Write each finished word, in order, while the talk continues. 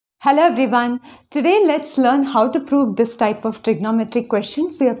Hello everyone. Today let's learn how to prove this type of trigonometric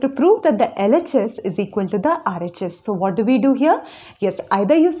question. So you have to prove that the LHS is equal to the RHS. So what do we do here? Yes,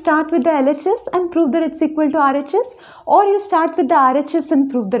 either you start with the LHS and prove that it's equal to RHS, or you start with the RHS and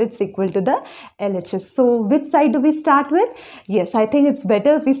prove that it's equal to the LHS. So which side do we start with? Yes, I think it's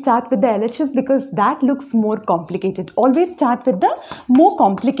better if we start with the LHS because that looks more complicated. Always start with the more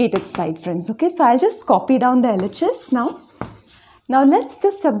complicated side, friends. Okay, so I'll just copy down the LHS now. Now let's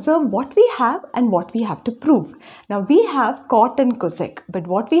just observe what we have and what we have to prove. Now we have cot and cosec, but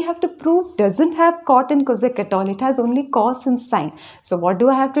what we have to prove doesn't have cot and cosec at all. It has only cos and sine. So what do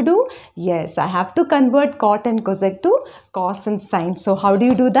I have to do? Yes, I have to convert cot and cosec to cos and sine. So how do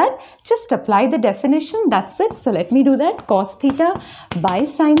you do that? Just apply the definition. That's it. So let me do that. Cos theta by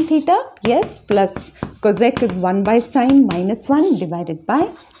sine theta. Yes, plus cosec is 1 by sine minus 1 divided by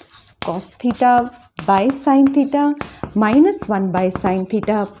cos theta by sine theta minus 1 by sine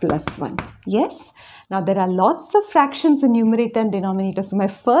theta plus 1. Yes. Now there are lots of fractions in numerator and denominator. So my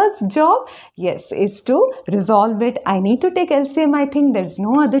first job, yes, is to resolve it. I need to take LCM. I think there's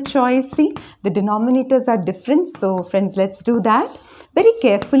no other choice. See, the denominators are different. So friends, let's do that very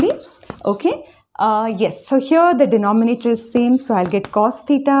carefully. Okay. Yes, so here the denominator is same, so I'll get cos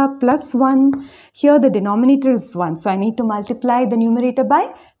theta plus 1. Here the denominator is 1, so I need to multiply the numerator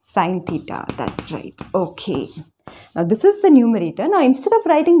by sine theta. That's right. Okay. Now this is the numerator. Now instead of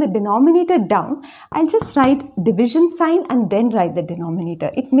writing the denominator down, I'll just write division sign and then write the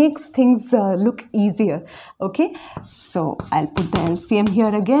denominator. It makes things look easier. Okay. So I'll put the LCM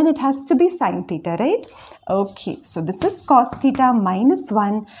here again. It has to be sine theta, right? Okay. So this is cos theta minus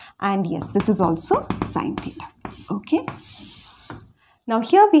 1 and yes, this is also sine theta. Okay. Now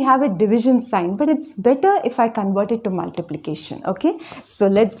here we have a division sign, but it's better if I convert it to multiplication. Okay. So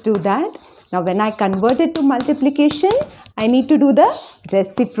let's do that. Now when I convert it to multiplication, I need to do the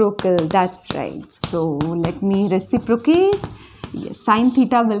reciprocal. That's right. So let me reciprocate. Yes, sine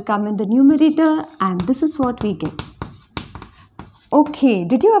theta will come in the numerator and this is what we get. Okay,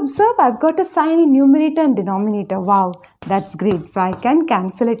 did you observe? I've got a sign in numerator and denominator. Wow, that's great. So I can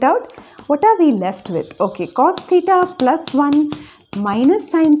cancel it out. What are we left with? Okay, cos theta plus 1 minus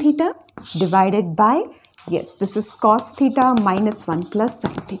sine theta divided by, yes, this is cos theta minus 1 plus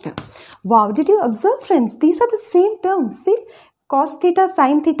sine theta. Wow, did you observe, friends? These are the same terms. See, cos theta,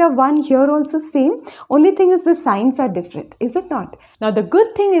 sine theta, 1 here also same. Only thing is the signs are different, is it not? Now the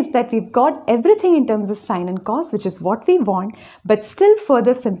good thing is that we've got everything in terms of sine and cos, which is what we want, but still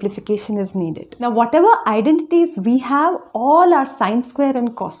further simplification is needed. Now whatever identities we have, all are sine square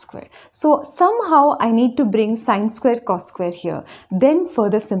and cos square. So somehow I need to bring sine square, cos square here. Then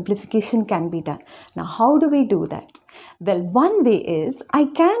further simplification can be done. Now how do we do that? Well, one way is I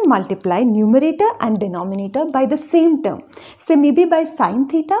can multiply numerator and denominator by the same term. Say maybe by sine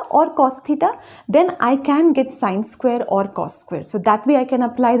theta or cos theta, then I can get sine square or cos square. So that way I can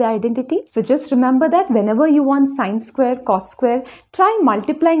apply the identity. So just remember that whenever you want sine square, cos square, try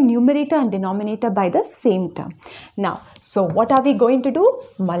multiplying numerator and denominator by the same term. Now, so what are we going to do?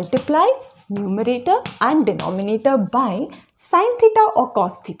 Multiply numerator and denominator by sine theta or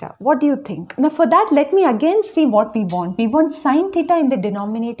cos theta. What do you think? Now for that, let me again see what we want. We want sine theta in the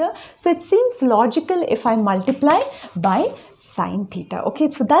denominator. So it seems logical if I multiply by sine theta.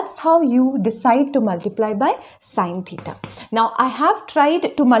 Okay, so that's how you decide to multiply by sine theta. Now I have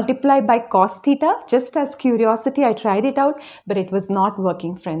tried to multiply by cos theta. Just as curiosity, I tried it out, but it was not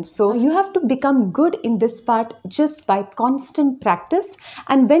working, friends. So you have to become good in this part just by constant practice.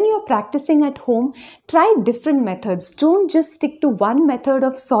 And when you're practicing at home, try different methods. Don't just stick to one method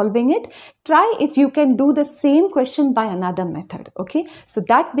of solving it. Try if you can do the same question by another method. Okay, so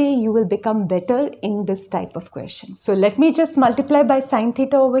that way you will become better in this type of question. So let me just multiply by sine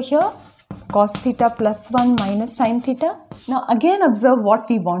theta over here. Cos theta plus 1 minus sine theta. Now again observe what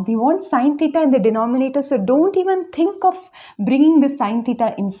we want. We want sine theta in the denominator. So don't even think of bringing the sine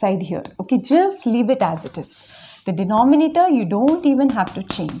theta inside here. Okay, just leave it as it is. The denominator, you don't even have to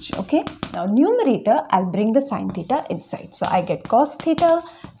change. Okay. Now numerator, I'll bring the sine theta inside. So I get cos theta,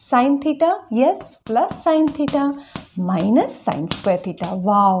 sine theta, yes, plus sine theta minus sine square theta.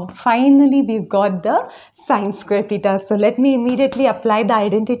 Wow, finally we've got the sine square theta. So let me immediately apply the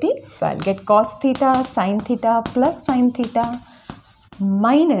identity. So I'll get cos theta, sine theta plus sine theta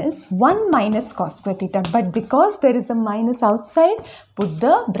minus 1 minus cos square theta. But because there is a minus outside, put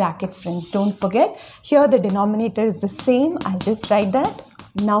the bracket, friends. Don't forget, here the denominator is the same. I'll just write that.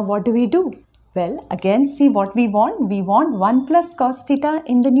 Now what do we do? Well, again, see what we want. We want 1 plus cos theta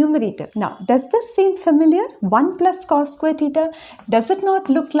in the numerator. Now, does this seem familiar? 1 plus cos square theta. Does it not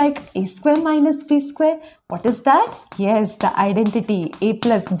look like a square minus b square? What is that? Yes, the identity a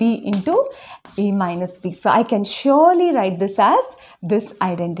plus b into a minus b. So, I can surely write this as this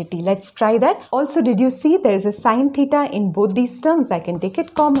identity. Let's try that. Also, did you see there is a sin theta in both these terms? I can take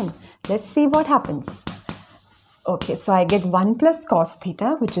it common. Let's see what happens. Okay, so I get 1 plus cos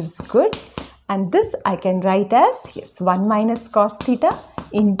theta, which is good. And this I can write as, yes, 1 minus cos theta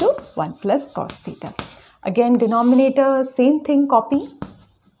into 1 plus cos theta. Again, denominator, same thing, copy.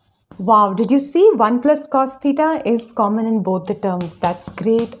 Wow, did you see 1 plus cos theta is common in both the terms? That's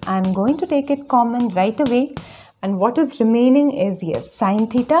great. I'm going to take it common right away. And what is remaining is, yes, sin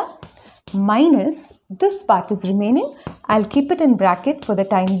theta minus this part is remaining. I'll keep it in bracket for the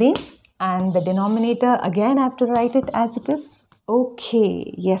time being. And the denominator, again, I have to write it as it is.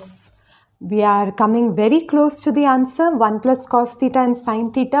 Okay, yes. We are coming very close to the answer. 1 plus cos theta and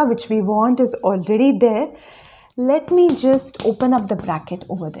sin theta, which we want, is already there. Let me just open up the bracket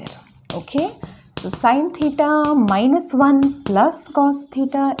over there. Okay. So sin theta minus 1 plus cos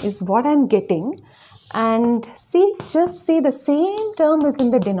theta is what I'm getting. And see, just see the same term is in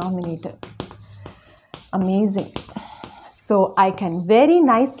the denominator. Amazing. So I can very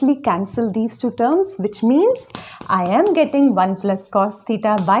nicely cancel these two terms, which means I am getting 1 plus cos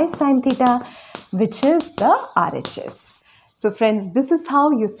theta by sin theta, which is the RHS. So friends, this is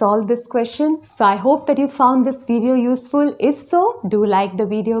how you solve this question. So I hope that you found this video useful. If so, do like the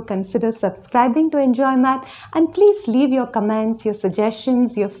video, consider subscribing to Enjoy Math, and please leave your comments, your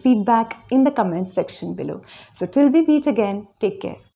suggestions, your feedback in the comment section below. So till we meet again, take care.